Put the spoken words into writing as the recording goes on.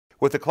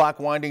With the clock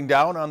winding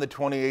down on the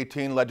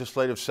 2018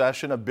 legislative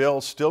session, a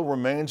bill still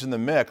remains in the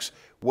mix,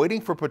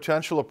 waiting for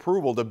potential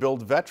approval to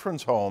build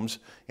veterans' homes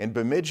in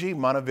Bemidji,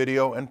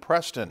 Montevideo, and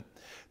Preston.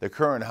 The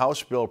current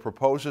House bill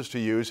proposes to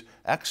use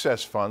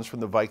excess funds from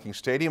the Viking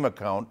Stadium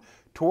account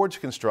towards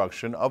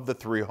construction of the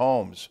 3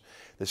 homes.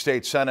 The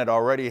state Senate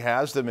already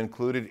has them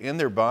included in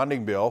their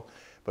bonding bill,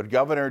 but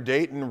Governor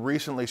Dayton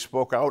recently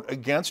spoke out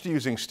against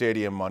using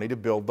stadium money to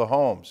build the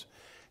homes.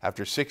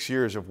 After 6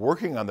 years of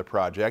working on the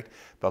project,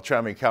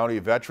 Beltrami County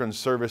Veterans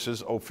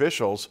Services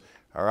officials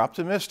are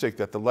optimistic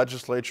that the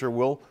legislature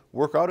will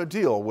work out a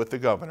deal with the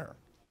governor.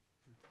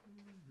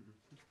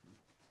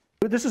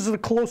 This is the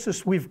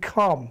closest we've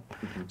come,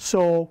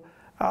 so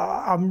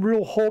I'm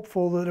real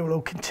hopeful that it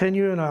will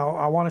continue, and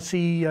I want to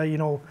see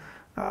the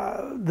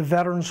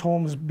veterans'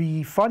 homes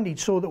be funded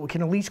so that we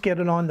can at least get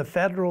it on the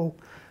federal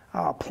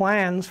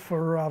plans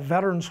for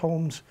veterans'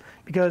 homes.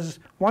 Because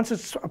once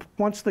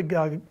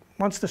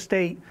the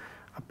state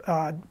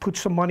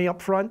puts some money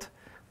up front,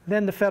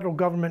 then the federal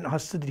government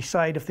has to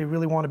decide if they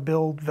really want to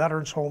build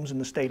veterans' homes in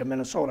the state of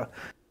Minnesota.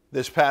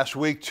 This past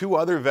week, 2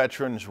 other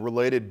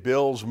veterans-related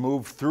bills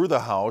moved through the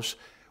House.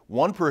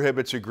 One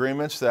prohibits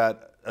agreements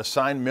that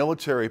assign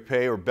military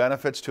pay or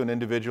benefits to an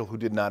individual who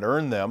did not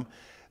earn them.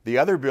 The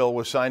other bill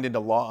was signed into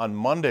law on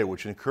Monday,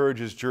 which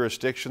encourages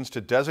jurisdictions to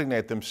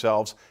designate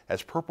themselves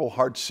as Purple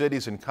Heart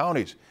cities and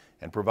counties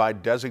and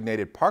provide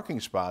designated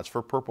parking spots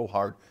for Purple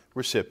Heart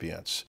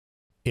recipients.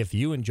 If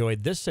you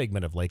enjoyed this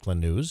segment of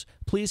Lakeland News,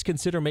 please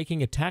consider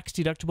making a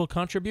tax-deductible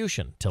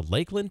contribution to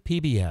Lakeland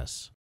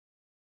PBS.